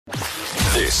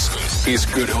This is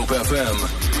Good Hope FM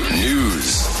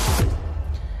News.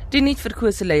 Die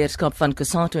nuutverkose leierskap van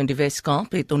Cosatu in die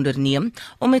Wes-Kaap het onderneem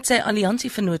om met sy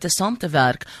alliansie-vennote saam te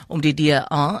werk om die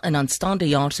DA in aanstaande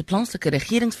jaar se plaaslike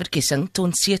regeringsverkiesing te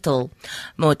ontsetel.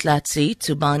 Motlantsi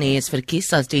Tsubane is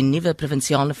verkies as die nuwe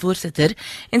provinsiale voorsitter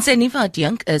en sy nuwe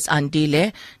adjunk is Andile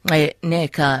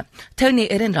Neka. Tony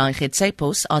Ehrenreich het sy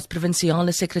pos as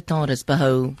provinsiale sekretaris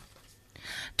behou.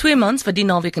 2 mans wat die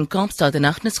naweek in Kaapstad in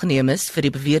hegtenis geneem is vir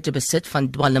die beweerde besit van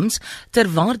dwelms ter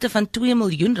waarde van R2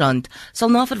 miljoen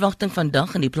sal na verwagting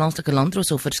vandag in die plaaslike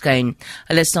landroshof verskyn.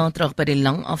 Hulle is Saterdag by die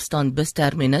langafstand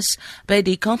busterminus by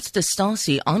die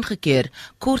Kaapstadstasie aangekeer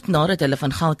kort nadat hulle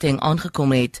van Gauteng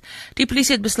aangekom het. Die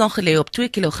polisie het beslag gelê op 2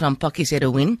 kilogram pakkies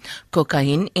heroïne,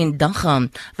 kokain en dagga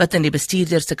wat in die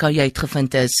bestuurder se kajuit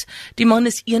gevind is. Die man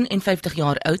is 51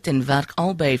 jaar oud en werk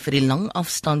albei vir die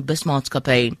langafstand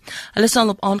busmaatskappy. Hulle sal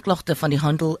op aanklagte van die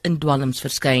handel in dwelms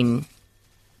verskyn.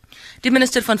 Die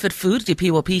minister van vervoer, die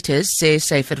P.O. Peters, sê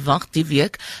sy verwag die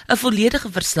week 'n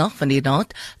volledige verslag van die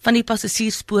raad van die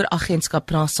passasiersspooragentskap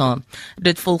PRASA.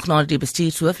 Dit volg nadat die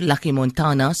bestuurshoof Lucky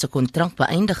Montana se kontrak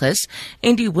beëindig is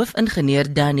en die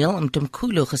hoofingenieur Daniel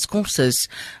Mthimkhulu geskort is.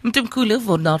 Mthimkhulu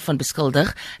word daarvan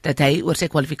beskuldig dat hy oor sy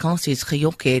kwalifikasies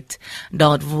gejok het.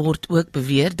 Daar word ook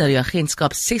beweer dat die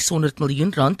agentskap R600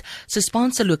 miljoen se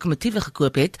Spaanse lokomotiewe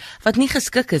gekoop het wat nie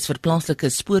geskik is vir plaaslike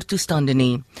spoortoestande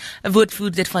nie. 'n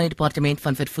Woordvoerder van die departement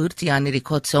van vervoer, Tiani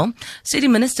Rikotso, sê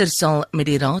die minister sal met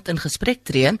die raad in gesprek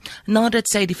tree nadat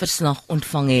sy die verslag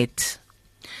ontvang het.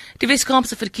 Die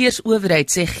Wes-Kaapse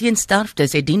verkeersowerheid sê geen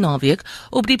sterftes het die naweek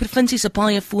op die provinsie se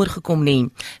paaie voorgekom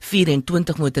nie.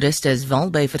 24 motoriste is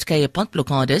wel by verskeie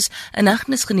padblokkades in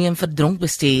hegtenis geneem vir dronk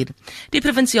bestuur. Die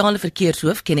provinsiale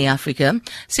verkeershoof, Kenny Africa,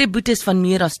 sê boetes van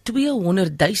meer as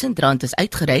R200 000 is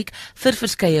uitgereik vir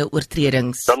verskeie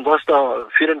oortredings. Dan was daar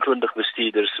 24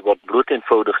 bestuurders wat bloot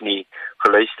eenvoudig nie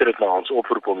geluister het na ons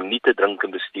oproep om nie te drink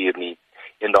en bestuur nie.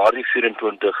 En daardie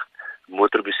 24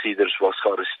 motorbestuurders was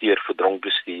gearresteer vir dronk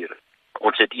bestuur.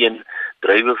 Ons het een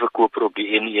druiweverkoper op die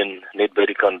N1 net by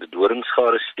die kant die Dorings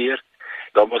gearresteer.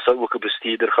 Dan was daar ook 'n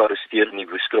bestuurder gearresteer in die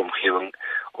Woester omgewing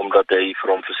omdat hy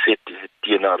vir hom verset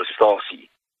teen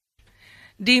arrestasie.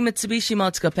 Die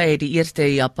Mitsubishi-maatskappy het die eerste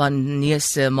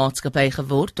Japaneese maatskappy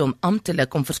geword om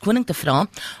amptelik om verskoning te vra,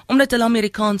 omdat hulle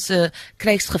Amerikaanse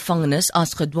krygsgevangenes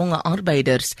as gedwonge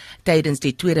arbeiders tydens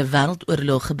die Tweede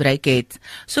Wêreldoorlog gebruik het.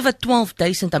 Sowat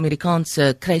 12,000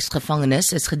 Amerikaanse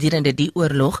krygsgevangenes is gedurende die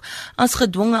oorlog as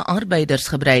gedwonge arbeiders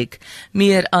gebruik.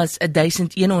 Meer as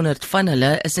 1100 van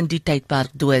hulle is in die tydperk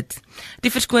dood.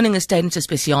 Die verskoning is tydens 'n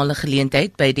spesiale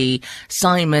geleentheid by die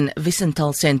Simon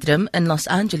Wiesenthal Sentrum in Los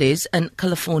Angeles in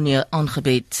Californië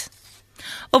aangebied.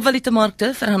 Op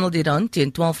valutamarkte verhandel die rand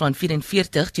teen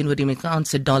R12.44 teenoor die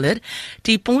Amerikaanse dollar,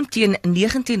 die pond teen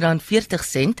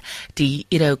R19.40, die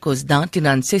euro kos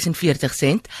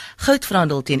 $13.46, goud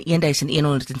verhandel teen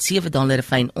 $1,107 'n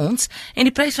fyn ons en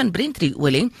die prys van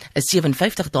Brent-olie is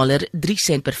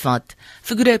 $57.03 per vat.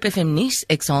 Vir Good Hope FM nuus,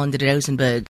 Alexander Rosenberg.